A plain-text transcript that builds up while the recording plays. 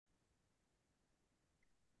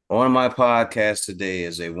On my podcast today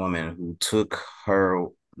is a woman who took her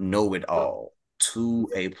know-it-all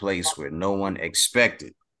to a place where no one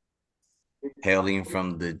expected, hailing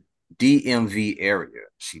from the DMV area.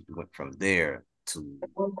 She went from there to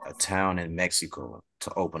a town in Mexico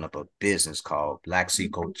to open up a business called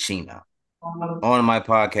Blaxicocina. On my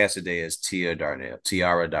podcast today is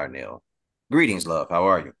Tiara Darnell. Greetings, love. How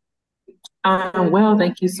are you? Well,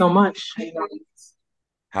 thank you so much.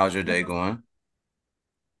 How's your day going?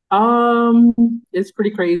 It's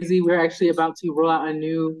pretty crazy. We're actually about to roll out a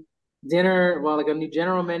new dinner, well, like a new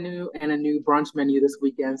general menu and a new brunch menu this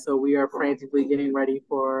weekend. So we are frantically getting ready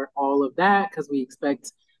for all of that because we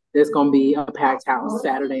expect there's going to be a packed house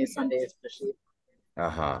Saturday and Sunday, especially.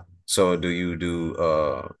 Uh-huh. So do you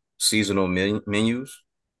do seasonal menus?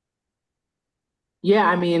 Yeah,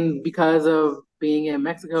 I mean, because of being in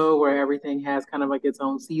Mexico where everything has kind of like its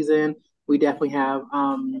own season, we definitely have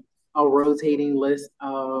a rotating list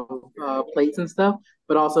of plates and stuff.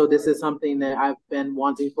 But also, this is something that I've been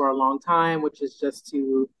wanting for a long time, which is just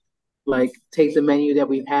to like take the menu that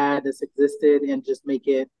we've had that's existed and just make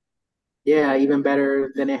it, yeah, even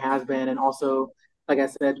better than it has been. And also, like I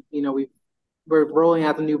said, we're rolling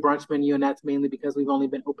out the new brunch menu, and that's mainly because we've only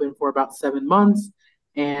been open for about 7 months.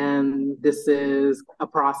 And this is a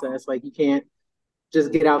process. Like you can't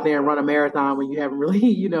just get out there and run a marathon when you haven't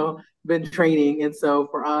really, been training. And so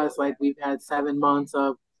for us, like we've had 7 months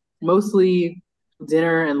of mostly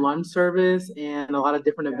dinner and lunch service and a lot of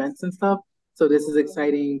different events and stuff. So this is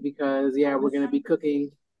exciting because yeah, we're going to be cooking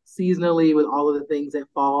seasonally with all of the things that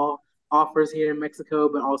fall offers here in Mexico,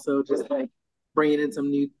 but also just like bringing in some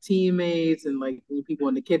new teammates and like new people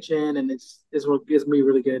in the kitchen, and it's me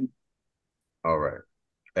really good. All right.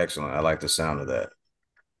 Excellent. I like the sound of that.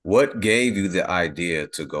 What gave you the idea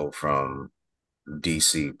to go from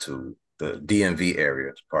DC to the DMV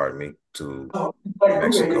area, pardon me, to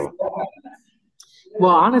Mexico?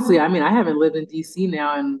 Well, honestly, I mean, I haven't lived in DC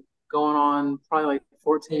now and going on probably like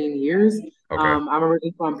 14 years. Okay. I'm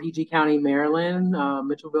originally from PG County, Maryland,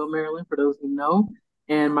 Mitchellville, Maryland, for those who know.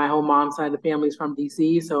 And my whole mom's side of the family is from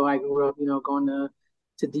DC. So I grew up, going to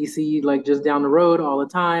DC like just down the road all the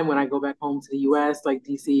time. When I go back home to the US, like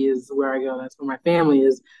DC is where I go. That's where my family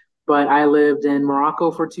is. But I lived in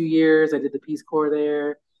Morocco for 2 years. I did the Peace Corps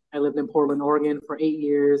there. I lived in Portland, Oregon for 8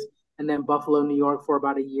 years and then Buffalo, New York for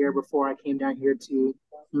about a year before I came down here to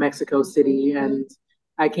Mexico City. And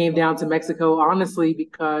I came down to Mexico honestly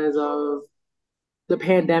because of the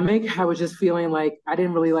pandemic. I was just feeling like I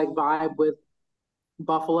didn't really like vibe with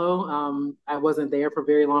Buffalo. I wasn't there for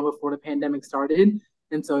very long before the pandemic started.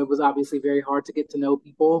 And so it was obviously very hard to get to know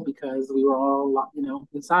people because we were all,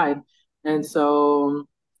 inside. And so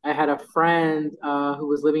I had a friend who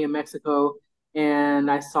was living in Mexico,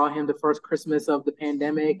 and I saw him the first Christmas of the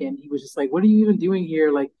pandemic. And he was just like, "What are you even doing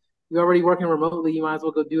here? Like, you're already working remotely. You might as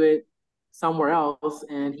well go do it somewhere else."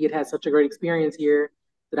 And he had had such a great experience here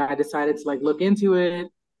that I decided to like look into it.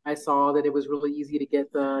 I saw that it was really easy to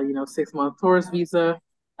get the, 6 month tourist visa.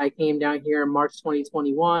 I came down here in March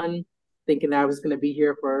 2021, thinking that I was going to be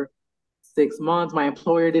here for 6 months. My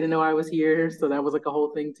employer didn't know I was here, so that was like a whole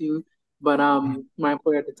thing too. But my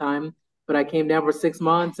employer at the time. But I came down for 6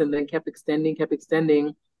 months and then kept extending,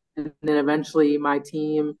 and then eventually my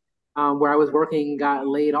team, where I was working, got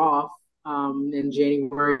laid off in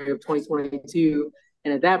January of 2022.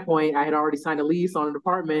 And at that point, I had already signed a lease on an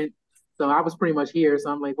apartment, so I was pretty much here.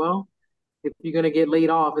 So I'm like, well, if you're gonna get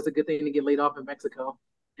laid off, it's a good thing to get laid off in Mexico.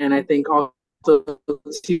 And I think also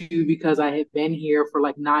too because I had been here for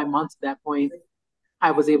like 9 months at that point,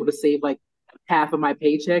 I was able to save like half of my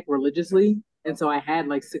paycheck religiously. And so I had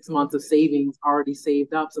like 6 months of savings already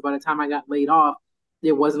saved up. So by the time I got laid off,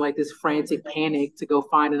 it wasn't like this frantic panic to go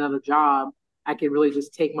find another job. I could really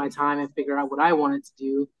just take my time and figure out what I wanted to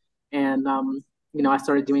do. And I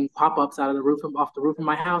started doing pop-ups out of the roof off the roof of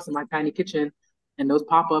my house in my tiny kitchen. And those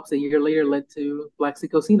pop-ups a year later led to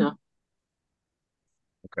Blaxicocina.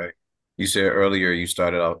 Okay. You said earlier you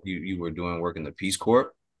started out you were doing work in the Peace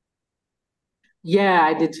Corps. Yeah,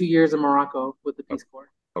 I did 2 years in Morocco with the Peace Corps.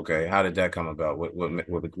 Okay. How did that come about?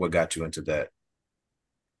 What got you into that?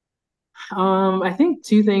 I think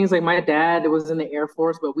two things. Like my dad was in the Air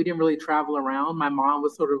Force, but we didn't really travel around. My mom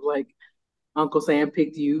was sort of like Uncle Sam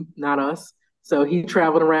picked you, not us. So he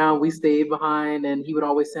traveled around. We stayed behind, and he would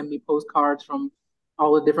always send me postcards from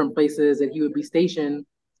all the different places that he would be stationed.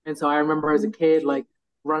 And so I remember as a kid, like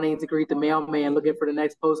running to greet the mailman, looking for the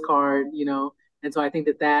next postcard. And so I think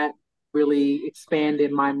that that really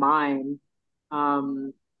expanded my mind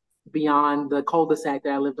um, beyond the cul-de-sac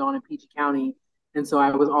that I lived on in PG County. And so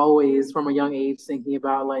I was always from a young age thinking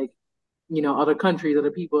about like, other countries,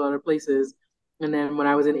 other people, other places. And then when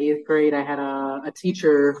I was in eighth grade, I had a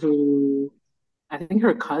teacher who I think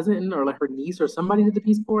her cousin or like her niece or somebody did the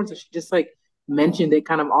Peace Corps. So she just like mentioned it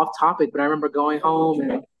kind of off topic. But I remember going home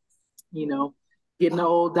and, you know, getting the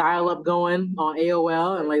old dial up going on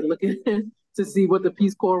AOL and like looking to see what the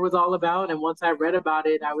Peace Corps was all about. And once I read about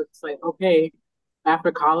it, I was like, okay,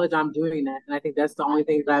 after college, I'm doing that. And I think that's the only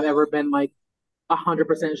thing that I've ever been like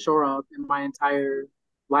 100% sure of in my entire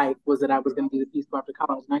life was that I was going to do the Peace Corps after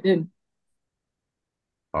college. And I did.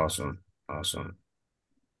 Awesome. Awesome.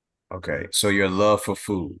 Okay. So your love for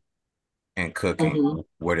food and cooking, Mm-hmm.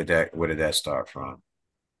 where did that start from?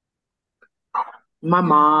 My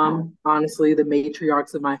mom, honestly, the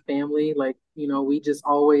matriarchs of my family, like, we just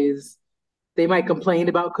always, they might complain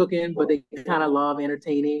about cooking, but they kind of love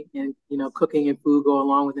entertaining and, cooking and food go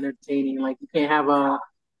along with entertaining. Like you can't have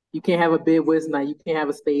a bid whist night, you can't have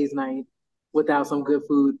a spades night without some good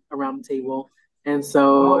food around the table. And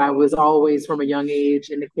so I was always from a young age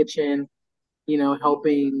in the kitchen,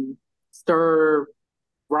 helping stir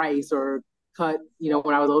rice or cut,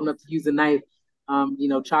 when I was old enough to use a knife,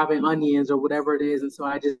 chopping onions or whatever it is. And so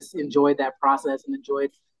I just enjoyed that process and enjoyed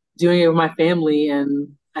doing it with my family.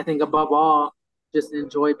 And I think above all, just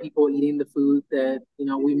enjoy people eating the food that,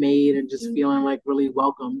 we made and just feeling like really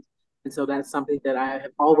welcomed. And so that's something that I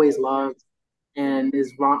have always loved and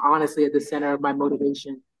is honestly at the center of my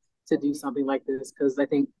motivation to do something like this. Because I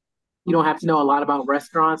think you don't have to know a lot about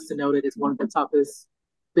restaurants to know that it's one of the toughest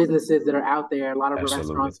businesses that are out there. A lot of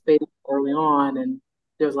Absolutely. restaurants fail early on, and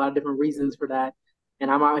there's a lot of different reasons for that. And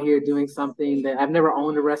I'm out here doing something that I've never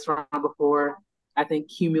owned a restaurant before. I think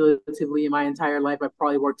cumulatively in my entire life, I've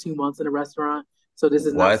probably worked 2 months in a restaurant. So this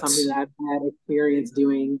is not What? something that I've had experience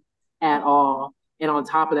doing at all. And on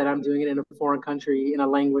top of that, I'm doing it in a foreign country in a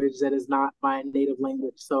language that is not my native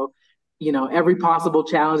language. So every possible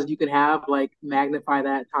challenge that you can have, like magnify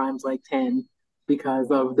that times like 10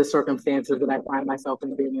 because of the circumstances that I find myself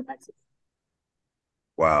in being in Mexico.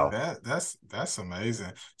 Wow. That's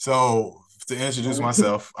amazing. So to introduce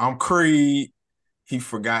myself, I'm C.Reed. He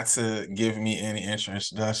forgot to give me any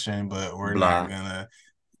introduction, but we're not Blah.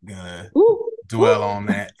 gonna Woo, dwell woo. on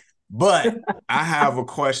that. But I have a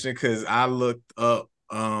question because I looked up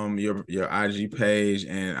your IG page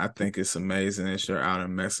and I think it's amazing that you're out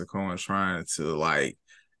in Mexico and trying to like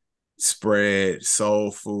spread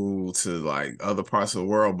soul food to like other parts of the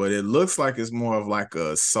world, but it looks like it's more of like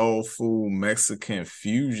a soul food Mexican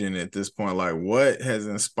fusion at this point. Like, what has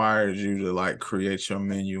inspired you to like create your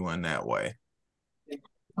menu in that way?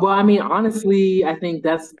 Well, I mean, honestly, I think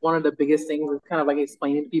that's one of the biggest things is kind of like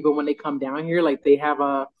explaining to people when they come down here, like they have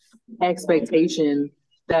a expectation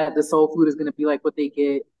that the soul food is going to be like what they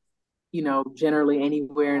get generally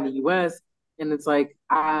anywhere in the US. And it's like,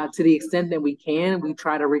 to the extent that we can, we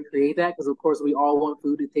try to recreate that because, of course, we all want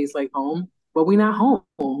food to taste like home, but we're not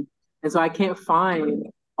home. And so I can't find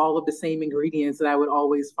all of the same ingredients that I would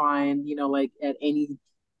always find, like at any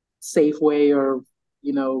Safeway or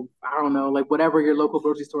I don't know, like whatever your local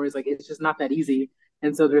grocery store is, like it's just not that easy.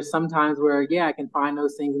 And so there's some times where yeah, I can find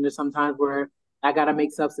those things, and there's some times where I got to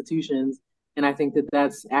make substitutions. And I think that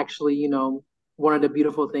that's actually one of the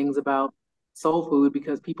beautiful things about soul food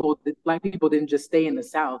because black people didn't just stay in the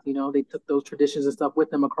South. They took those traditions and stuff with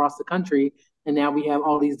them across the country, and now we have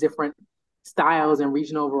all these different styles and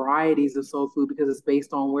regional varieties of soul food because it's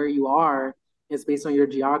based on where you are, it's based on your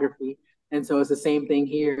geography. And so it's the same thing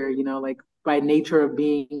here, like by nature of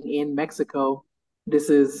being in Mexico, this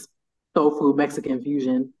is soul food Mexican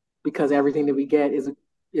fusion because everything that we get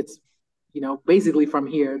it's basically from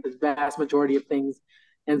here, the vast majority of things.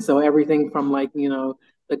 And so everything from like,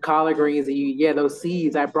 the collard greens that yeah, those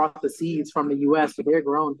seeds, I brought the seeds from the US, but they're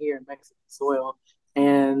grown here in Mexican soil.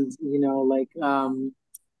 And, like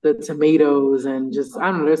the tomatoes and just I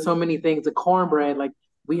don't know, there's so many things. The cornbread, like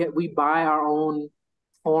we buy our own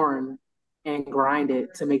corn and grind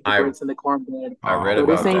it to make the I grits and the cornbread. I read Oh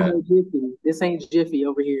So this about ain't wow. that. no jiffy. This ain't jiffy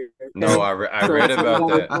over here. No, Okay. I So read that's what we about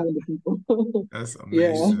gotta that. explain to people. That's Yeah.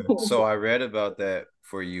 amazing. So I read about that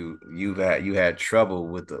for you. You had trouble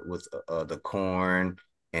with the corn,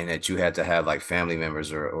 and that you had to have like family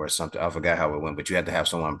members or something. I forgot how it went, but you had to have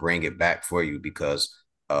someone bring it back for you because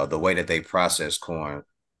the way that they process corn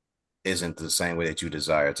isn't the same way that you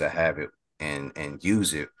desire to have it and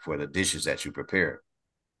use it for the dishes that you prepare.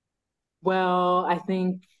 Well, I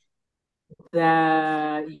think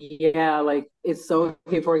that yeah, like it's so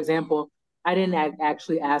okay. For example, I didn't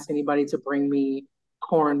actually ask anybody to bring me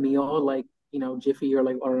cornmeal, like Jiffy or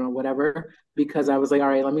like or whatever, because I was like, all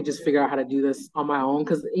right, let me just figure out how to do this on my own.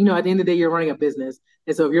 Because at the end of the day, you're running a business,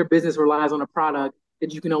 and so if your business relies on a product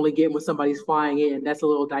that you can only get when somebody's flying in, that's a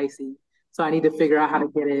little dicey. So I need to figure out how to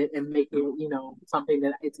get it and make it, something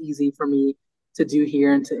that it's easy for me to do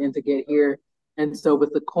here and to get here. And so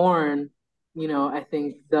with the corn, I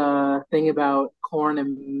think the thing about corn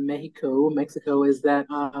in Mexico, is that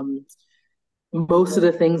most of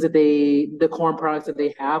the things the corn products that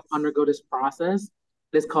they have undergo this process.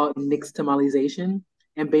 It's called nixtamalization.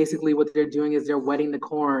 And basically, what they're doing is they're wetting the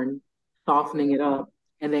corn, softening it up,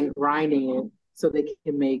 and then grinding it so they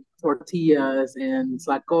can make tortillas and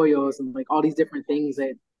tlacoyos and like all these different things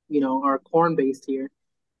that, are corn based here.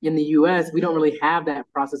 In the US, we don't really have that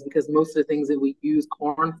process because most of the things that we use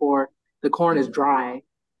corn for, the corn is dry.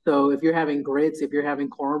 So if you're having grits, if you're having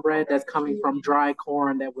cornbread, that's coming from dry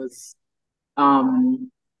corn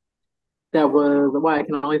um well, I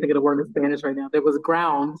can only think of the word in Spanish right now. That was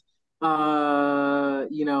ground,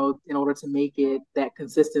 in order to make it that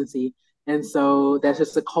consistency. And so that's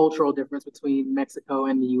just a cultural difference between Mexico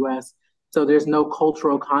and the US. So there's no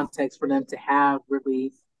cultural context for them to have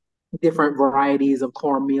really different varieties of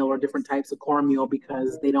cornmeal or different types of cornmeal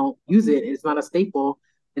because they don't use it. It's not a staple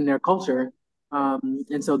in their culture.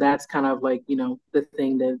 And so that's kind of like, the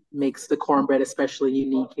thing that makes the cornbread especially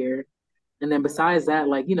unique here. And then besides that,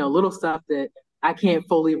 like, little stuff that I can't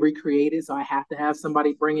fully recreate it, so I have to have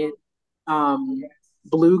somebody bring it. Um,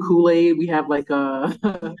 Blue Kool-Aid, we have like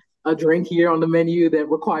a a drink here on the menu that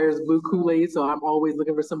requires blue Kool-Aid, so I'm always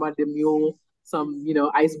looking for somebody to mule some,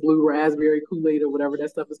 ice blue raspberry Kool-Aid or whatever that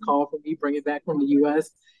stuff is called for me, bring it back from the US.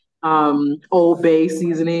 Old Bay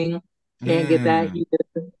seasoning, can't get that Mm.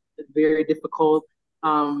 here. It's very difficult.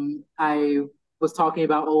 I was talking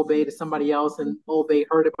about Old Bay to somebody else, and Old Bay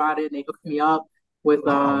heard about it, and they hooked me up with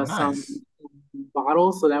Oh, some nice.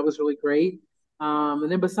 bottles, so that was really great.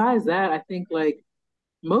 And then besides that, I think like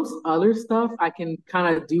most other stuff I can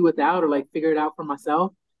kind of do without or like figure it out for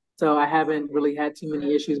myself. So I haven't really had too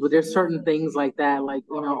many issues, but there's certain things like that, like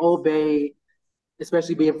Old Bay,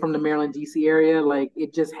 especially being from the Maryland DC area, like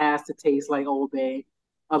it just has to taste like Old Bay.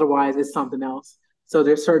 Otherwise, it's something else. So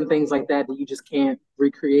there's certain things like that that you just can't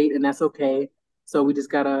recreate, and that's okay. So we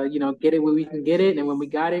just gotta, get it when we can get it, and when we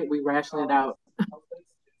got it, we ration it out.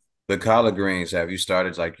 The collard greens, have you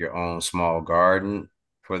started like your own small garden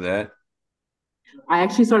for that? I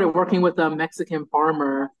actually started working with a Mexican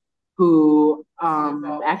farmer who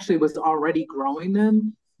actually was already growing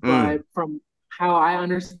them, but Mm. from how I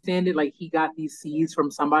understand it, like he got these seeds from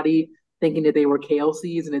somebody thinking that they were kale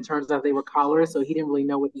seeds, and it turns out they were collards, so he didn't really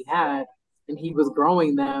know what he had, and he was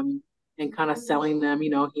growing them and kind of selling them,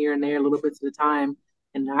 here and there, little bits at a time.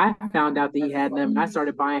 And I found out that he had them, and I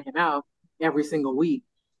started buying him out every single week.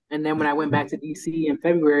 And then when I went back to DC in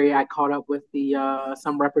February, I caught up with the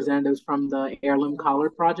some representatives from the Heirloom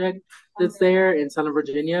Collard Project that's there in Southern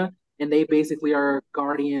Virginia, and they basically are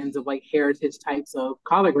guardians of like heritage types of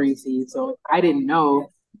collard green seeds. So I didn't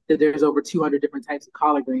know that there's over 200 different types of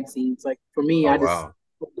collard green seeds. Like for me, Oh I just wow.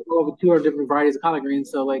 over 200 different varieties of collard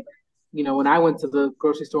greens. So like, when I went to the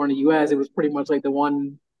grocery store in the U.S., it was pretty much like the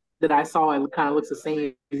one that I saw. It kind of looks the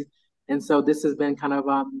same, and so this has been kind of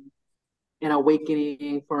an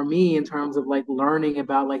awakening for me in terms of like learning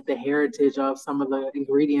about like the heritage of some of the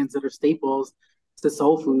ingredients that are staples to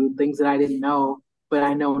soul food, things that I didn't know, but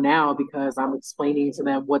I know now because I'm explaining to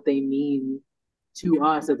them what they mean to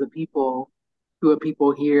us as a people, who are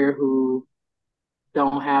people here who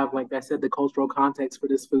don't have, like I said, the cultural context for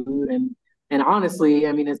this food, and honestly,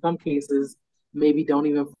 I mean, in some cases, maybe don't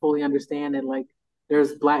even fully understand that like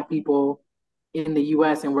there's Black people in the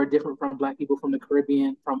U.S. and we're different from Black people from the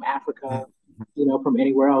Caribbean, from Africa, from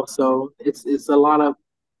anywhere else. So it's a lot of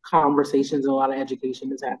conversations and a lot of education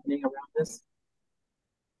that's happening around this.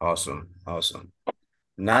 Awesome. Awesome.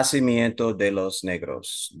 Nacimiento de los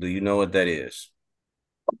Negros. Do you know what that is?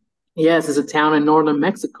 Yes, it's a town in northern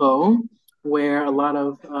Mexico where a lot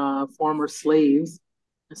of former slaves,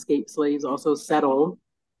 escaped slaves, also settled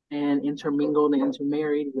and intermingled and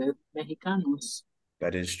intermarried with Mexicanos.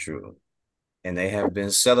 That is true. And they have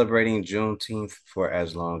been celebrating Juneteenth for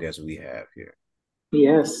as long as we have here.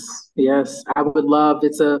 Yes, yes, I would love.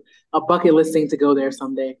 It's a bucket list thing to go there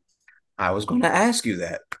someday. I was going to ask you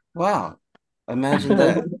that. Wow. Imagine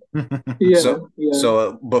that. Yeah, So,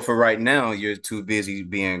 yeah. but for right now, you're too busy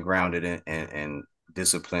being grounded and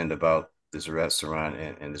disciplined about this restaurant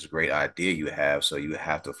and this great idea you have. So you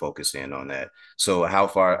have to focus in on that. So how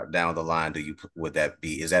far down the line would that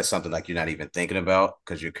be? Is that something like you're not even thinking about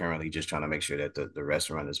because you're currently just trying to make sure that the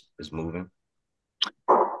restaurant is moving?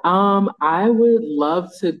 I would love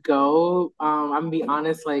to go. I'm gonna be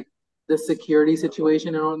honest, like the security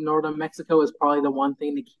situation in northern Mexico is probably the one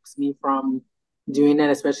thing that keeps me from doing that,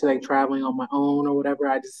 especially like traveling on my own or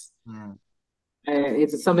whatever.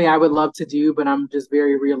 It's something I would love to do, but I'm just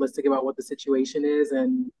very realistic about what the situation is.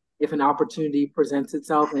 And if an opportunity presents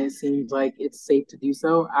itself and it seems like it's safe to do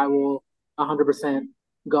so, I will 100%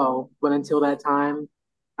 go. But until that time,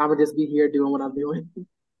 I would just be here doing what I'm doing.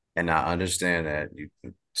 And I understand that you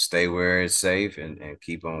stay where it's safe and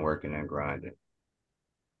keep on working and grinding.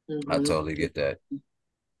 I Hmm. totally get that.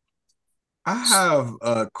 I have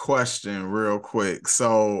a question real quick.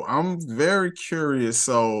 So I'm very curious.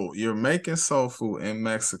 So you're making soul food in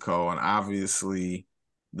Mexico, and obviously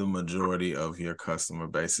the majority of your customer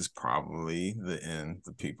base is probably the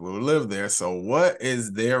people who live there. So what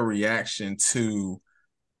is their reaction to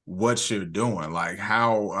what you're doing? Like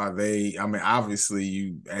how are they? I mean, obviously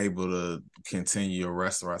you able to continue your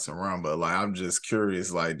restaurants and run, but like I'm just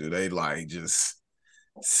curious, like, do they like just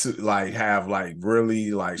like have like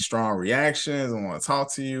really like strong reactions and want to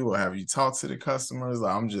talk to you, or have you talked to the customers?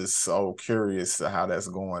 Like, I'm just so curious to how that's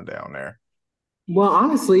going down there. Well,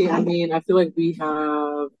 honestly, I mean, I feel like we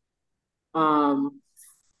have um,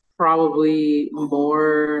 probably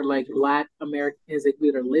more like Black Americans that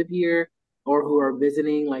either live here or who are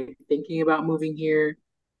visiting, like thinking about moving here,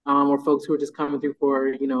 or folks who are just coming through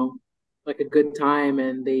for, like a good time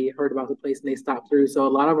and they heard about the place and they stopped through. So a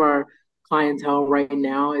lot of our clientele right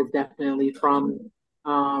now is definitely from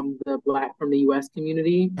from the US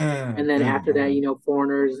community. And then after that, Mm.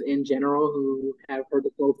 foreigners in general who have heard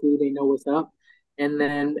the soul food, they know what's up. And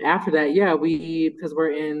then after that, yeah, because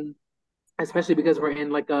we're in especially because we're in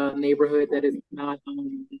like a neighborhood that is not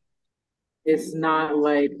it's not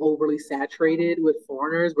like overly saturated with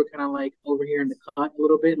foreigners. We're kind of like over here in the cut a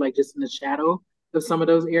little bit, like just in the shadow of some of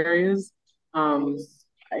those areas.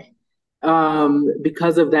 Um,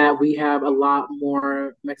 because of that, we have a lot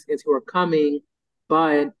more Mexicans who are coming,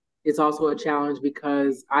 but it's also a challenge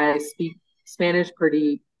because I speak Spanish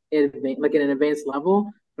pretty like at an advanced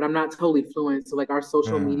level, but I'm not totally fluent. So like our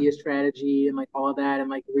social media Mm. strategy and like all of that and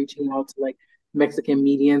like reaching out to like Mexican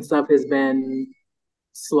media and stuff has been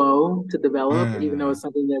slow to develop, even though it's Mm.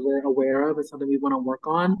 something that we're aware of. It's something we want to work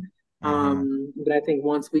on. Mm-hmm. But I think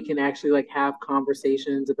once we can actually like have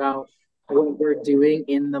conversations about what we're doing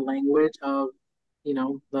in the language of,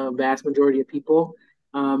 the vast majority of people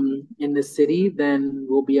in the city, then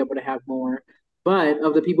we'll be able to have more. But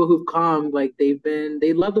of the people who've come, like they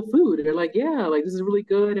love the food. They're like, yeah, like this is really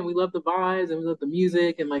good, and we love the vibes, and we love the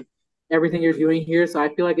music, and like everything you're doing here. So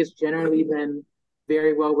I feel like it's generally been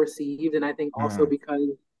very well received. And I think also Mm. because,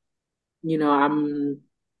 I'm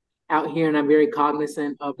out here and I'm very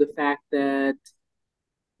cognizant of the fact that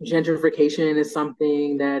gentrification is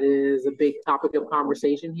something that is a big topic of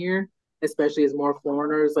conversation here, especially as more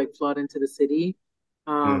foreigners like flood into the city.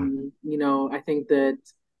 Mm, I think that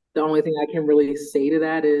the only thing I can really say to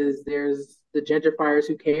that is there's the gentrifiers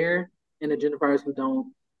who care and the gentrifiers who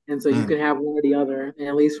don't. And so you Mm. can have one or the other. And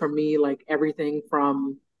at least for me, like everything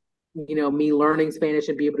from me learning Spanish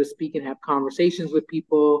and be able to speak and have conversations with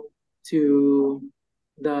people to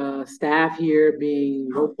the staff here being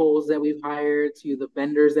locals that we've hired to the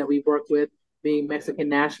vendors that we've worked with being Mexican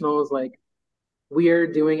nationals. Like we are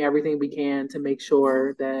doing everything we can to make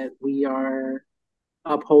sure that we are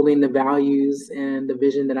upholding the values and the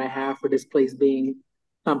vision that I have for this place being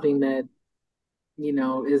something that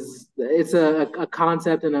is it's a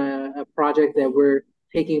concept and a project that we're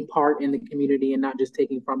taking part in the community and not just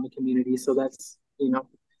taking from the community. So that's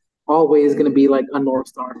always going to be like a north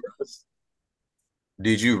star for us.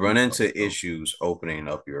 Did you run into issues opening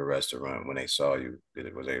up your restaurant when they saw you?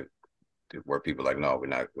 Were people like, no, we're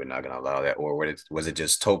not gonna allow that, or was it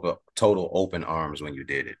just total open arms when you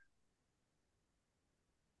did it?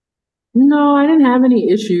 No, I didn't have any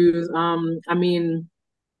issues. I mean,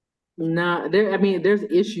 not there. I mean, there's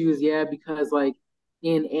issues, yeah, because like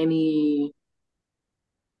in any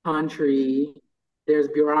country, there's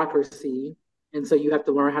bureaucracy. And so you have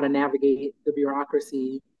to learn how to navigate the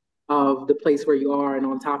bureaucracy of the place where you are. And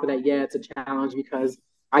on top of that, yeah, it's a challenge because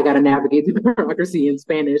I got to navigate the bureaucracy in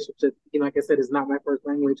Spanish, which, like I said, is not my first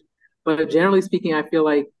language. But generally speaking, I feel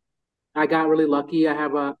like I got really lucky. I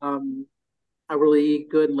have a really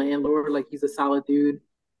good landlord. Like he's a solid dude,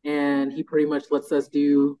 and he pretty much lets us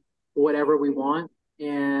do whatever we want.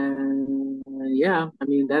 And yeah, I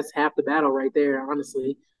mean that's half the battle right there,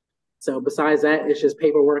 honestly. So besides that, it's just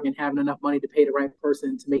paperwork and having enough money to pay the right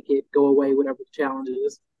person to make it go away, whatever the challenge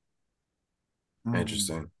is. Mm.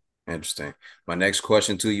 Interesting. Interesting. My next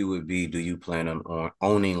question to you would be, do you plan on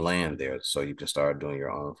owning land there so you can start doing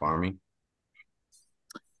your own farming?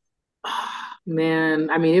 Man,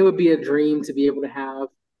 I mean, it would be a dream to be able to have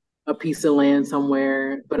a piece of land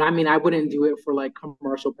somewhere, but I mean, I wouldn't do it for like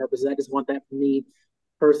commercial purposes. I just want that for me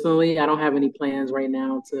personally. I don't have any plans right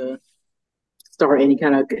now to start any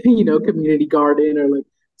kind of community garden or like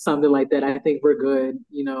something like that. I think we're good,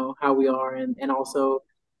 how we are, and also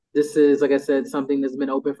this is, like I said, something that's been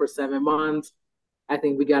open for 7 months. I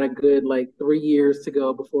think we got a good like 3 years to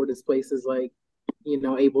go before this place is like,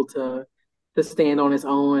 able to stand on its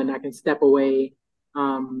own, and I can step away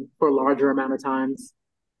for a larger amount of times.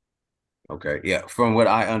 Okay. Yeah. From what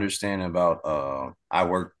I understand about, I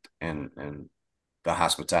worked in the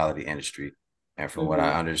hospitality industry. And from what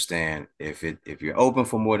I Hmm. understand, if you're open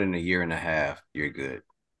for more than a year and a half, you're good.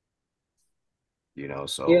 Yeah,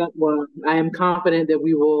 So well, I am confident that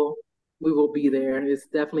we will be there. It's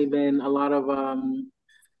definitely been a lot of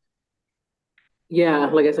yeah,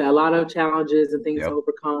 like I said, a lot of challenges and things to yep.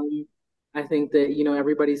 overcome. I think that,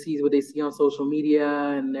 everybody sees what they see on social media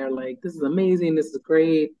and they're like, this is amazing, this is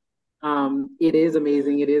great. It is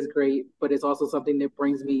amazing, it is great, but it's also something that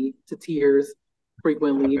brings me to tears I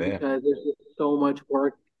frequently bet. because there's just so much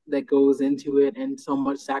work that goes into it and so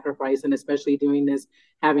much sacrifice. And especially doing this,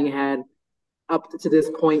 having had up to this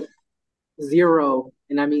point zero,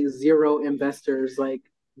 and I mean zero investors, like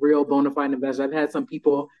real bona fide investors. I've had some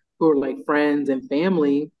people who are like friends and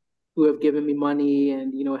family who have given me money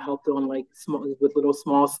and helped on like small with little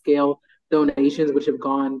small scale donations, which have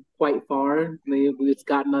gone quite far. It's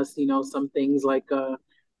gotten us, some things like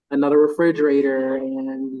another refrigerator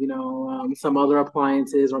and some other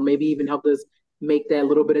appliances, or maybe even helped us make that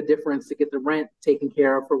little bit of difference to get the rent taken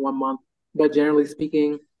care of for 1 month. But generally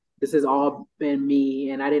speaking, this has all been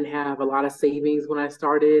me, and I didn't have a lot of savings when I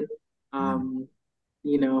started. Mm. um,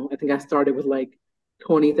 I think I started with like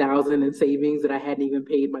 20,000 in savings that I hadn't even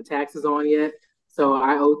paid my taxes on yet. So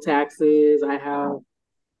I owe taxes. I have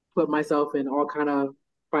put myself in all kind of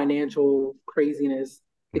financial craziness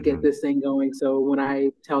to get Hmm. this thing going. So when I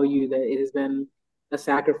tell you that it has been a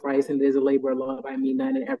sacrifice and it is a labor of love, I mean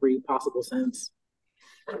that in every possible sense.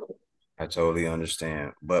 I totally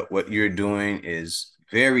understand. But what you're doing is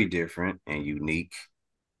very different and unique,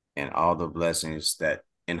 and all the blessings that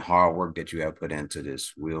and hard work that you have put into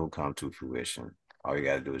this will come to fruition. All you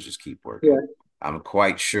got to do is just keep working. Yeah. I'm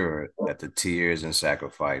quite sure that the tears and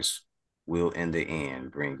sacrifice will, in the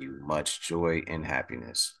end, bring you much joy and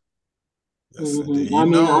happiness. Yes, indeed. I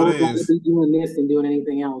You mean, I know it would rather is. be doing this than doing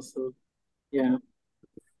anything else. So yeah.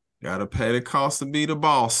 Gotta pay the cost to be the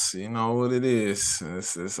boss. You know what it is.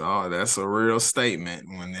 It's all that's a real statement.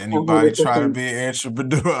 When anybody try to 100%. be an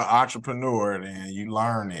entrepreneur, then you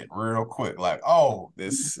learn it real quick. Like, oh,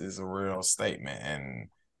 this is a real statement, and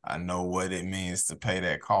I know what it means to pay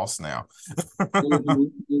that cost now.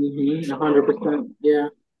 100%. Yeah.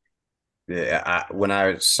 Yeah, when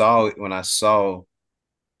I saw, because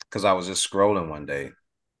I was just scrolling one day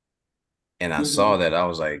and I saw Hmm. that, I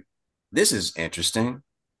was like, this is interesting.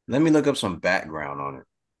 Let me look up some background on it.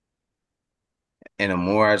 And the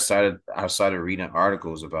more I started reading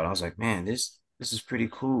articles about it, I was like, man, this is pretty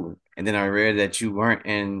cool. And then I read that you weren't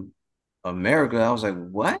in America. I was like,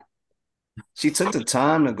 what? She took the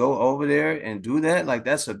time to go over there and do that? Like,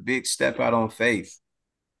 that's a big step out on faith.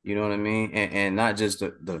 You know what I mean? And not just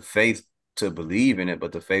the faith to believe in it,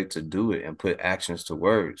 but the faith to do it and put actions to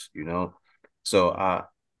words. So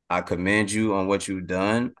I commend you on what you've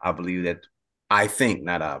done. I think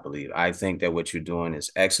that what you're doing is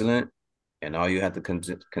excellent. And all you have to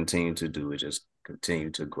continue to do is just continue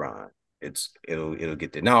to grind. It'll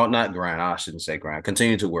get there. No, not grind. I shouldn't say grind.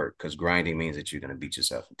 Continue to work, because grinding means that you're gonna beat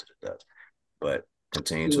yourself into the dust. But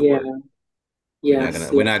continue to Yeah. work.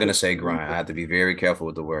 Yes. We're Yes. not gonna say grind. I have to be very careful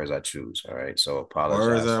with the words I choose. All right. So Words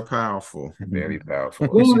apologize. are powerful. Very powerful.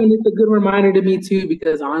 Well, and it's a good reminder to me too,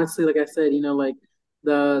 because honestly, like I said, like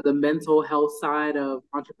the mental health side of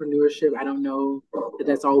entrepreneurship, I don't know that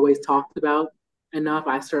that's always talked about enough.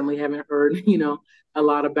 I certainly haven't heard, a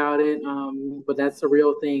lot about it. But that's a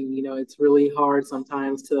real thing. It's really hard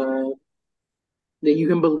sometimes to that you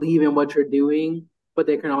can believe in what you're doing, but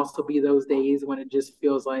there can also be those days when it just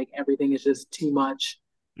feels like everything is just too much,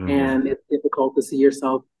 Mm-hmm. and it's difficult to see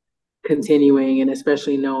yourself continuing, and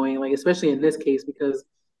especially knowing, like, especially in this case, because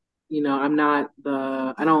I'm not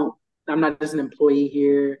just an employee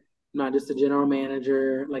here. I'm not just a general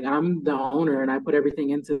manager. Like, I'm the owner and I put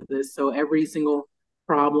everything into this. So every single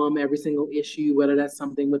problem, every single issue, whether that's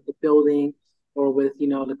something with the building or with,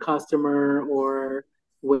 the customer, or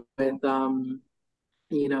with like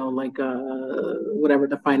whatever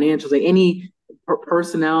the financials, like any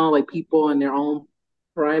personnel, like people and their own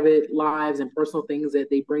private lives and personal things that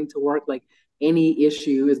they bring to work, like any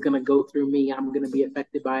issue is going to go through me. I'm going to be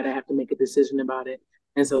affected by it. I have to make a decision about it.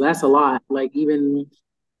 And so that's a lot. Like, even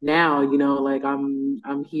now, like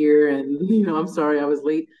I'm here, and I'm sorry I was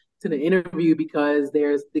late to the interview because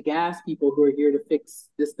there's the gas people who are here to fix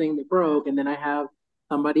this thing that broke, and then I have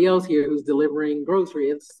somebody else here who's delivering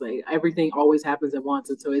groceries. It's like everything always happens at once,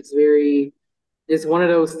 and so it's one of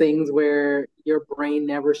those things where your brain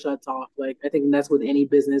never shuts off. Like I think that's with any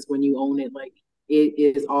business when you own it, like it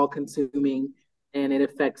is all consuming and it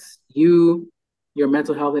affects you, your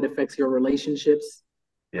mental health, it affects your relationships.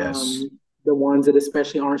 Yes. Um, the ones that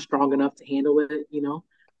especially aren't strong enough to handle it, you know.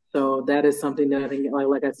 So that is something that I think,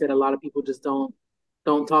 like I said, a lot of people just don't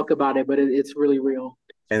talk about it, but it's really real.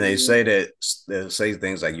 It's And really they real. say that they say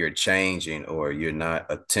things like you're changing or you're not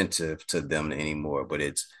attentive to them anymore. But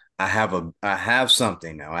it's I have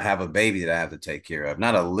something now. I have a baby that I have to take care of.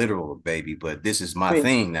 Not a literal baby, but this is my Right,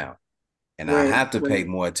 thing now. And I right, have to right. pay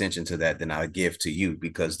more attention to that than I give to you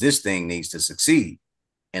because this thing needs to succeed.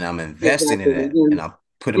 And I'm investing in Exactly. it and I'm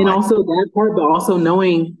putting And my also that part, but also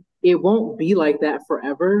knowing it won't be like that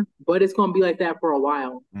forever, but it's gonna be like that for a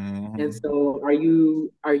while. And Mhm. so are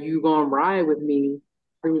you gonna ride with me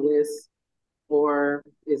through this, or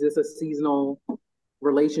is this a seasonal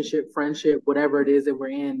relationship, friendship, whatever it is that we're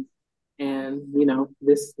in? And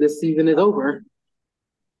this season is over.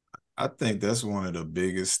 I think that's one of the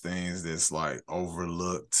biggest things that's like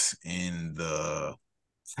overlooked in the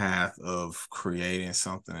path of creating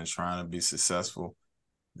something and trying to be successful.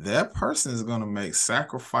 That person is going to make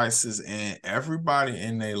sacrifices, and everybody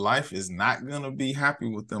in their life is not going to be happy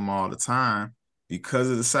with them all the time because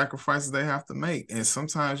of the sacrifices they have to make. And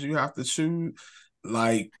sometimes you have to choose.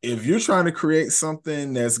 Like, if you're trying to create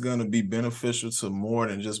something that's going to be beneficial to more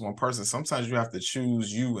than just one person, sometimes you have to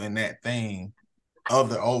choose you and that thing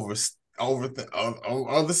other other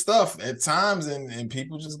stuff at times, and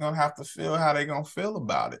people just gonna have to feel how they gonna feel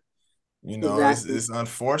about it. You know, Exactly. it's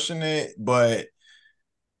unfortunate, but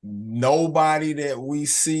nobody that we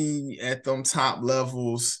see at them top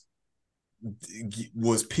levels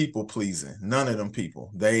was people pleasing. None of them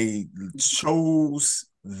people. They chose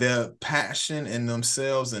their passion in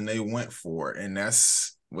themselves and they went for it. And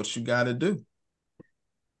that's what you got to do.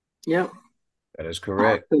 Yep. that is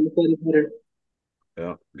correct. Couldn't have said it better.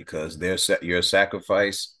 Yeah, because your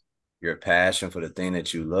sacrifice, your passion for the thing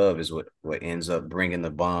that you love is what ends up bringing the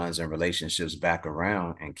bonds and relationships back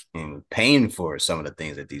around and paying for some of the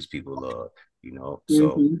things that these people love, you know. So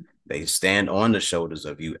Mm-hmm. they stand on the shoulders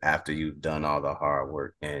of you after you've done all the hard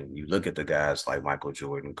work. And you look at the guys like Michael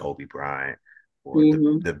Jordan, Kobe Bryant, or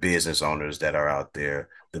Mm-hmm. the business owners that are out there,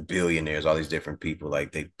 the billionaires, all these different people,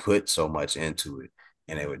 like they put so much into it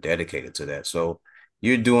and they were dedicated to that. So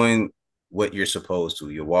you're doing what you're supposed to.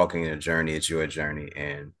 You're walking a journey. It's your journey,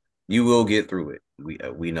 and you will get through it.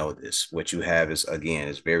 We know this. What you have is again,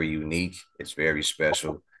 it's very unique. It's very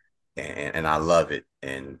special, and I love it.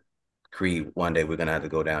 And Creed, one day we're gonna have to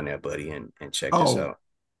go down there, buddy, and check this Oh, out.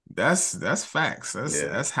 that's facts. Yeah.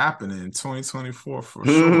 That's happening in 2024 for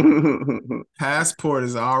sure. Passport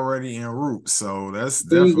is already en route, so that's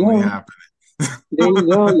There you definitely go. happening. There you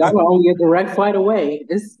go. Y'all are only a direct flight away.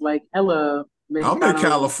 It's like hella I'm in Mexicano.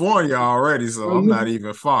 California already, so Oh, I'm not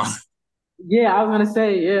even far. yeah, I was gonna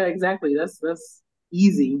say, yeah, exactly. That's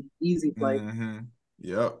easy, easy flight.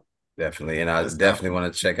 Yep, Definitely, and I that's definitely happening.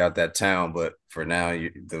 want to check out that town. But for now,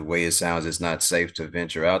 the way it sounds, it's not safe to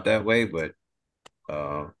venture out that way. But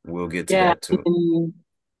we'll get to Yeah, that too. and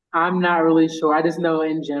I'm not really sure. I just know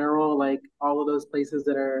in general, like all of those places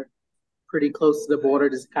that are pretty close to the border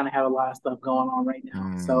just kind of have a lot of stuff going on right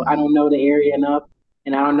now. So I don't Mm. know the area enough,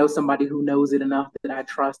 and I don't know somebody who knows it enough that I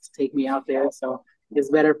trust to take me out there. So it's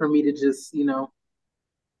better for me to just,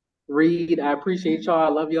 read. I appreciate y'all. I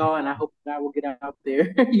love y'all, and I hope that I will get out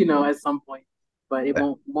there, at some point. But it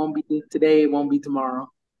won't be today. It won't be tomorrow.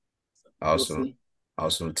 So we'll Awesome. see.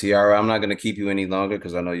 Awesome. Tiara, I'm not going to keep you any longer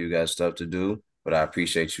because I know you got stuff to do, but I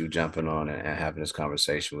appreciate you jumping on and having this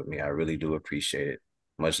conversation with me. I really do appreciate it.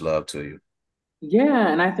 Much love to you. Yeah,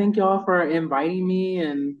 and I thank y'all for inviting me.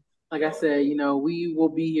 And like I said, we will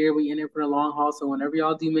be here. We in it for the long haul. So whenever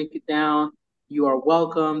y'all do make it down, you are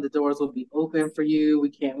welcome. The doors will be open for you. We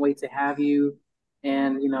can't wait to have you.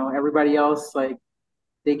 And everybody else, like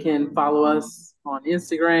they can follow us on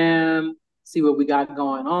Instagram, see what we got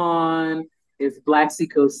going on. It's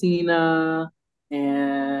Blaxicocina,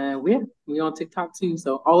 and we on TikTok too.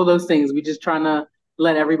 So all of those things, we just trying to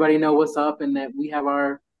let everybody know what's up and that we have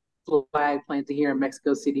our flag planted here in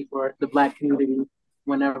Mexico City for the Black community.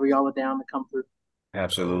 Whenever y'all are down to come through. Dope,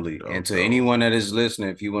 Absolutely. And dope, to dope. anyone that is listening,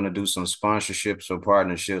 if you want to do some sponsorships or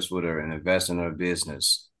partnerships with her and invest in her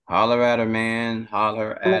business, holler at her, man.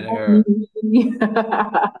 Holler at her.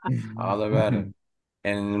 Holler at her.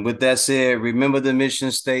 And with that said, remember the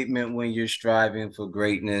mission statement when you're striving for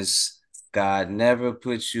greatness. God never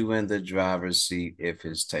puts you in the driver's seat if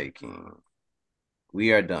it's taking.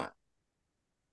 We are done.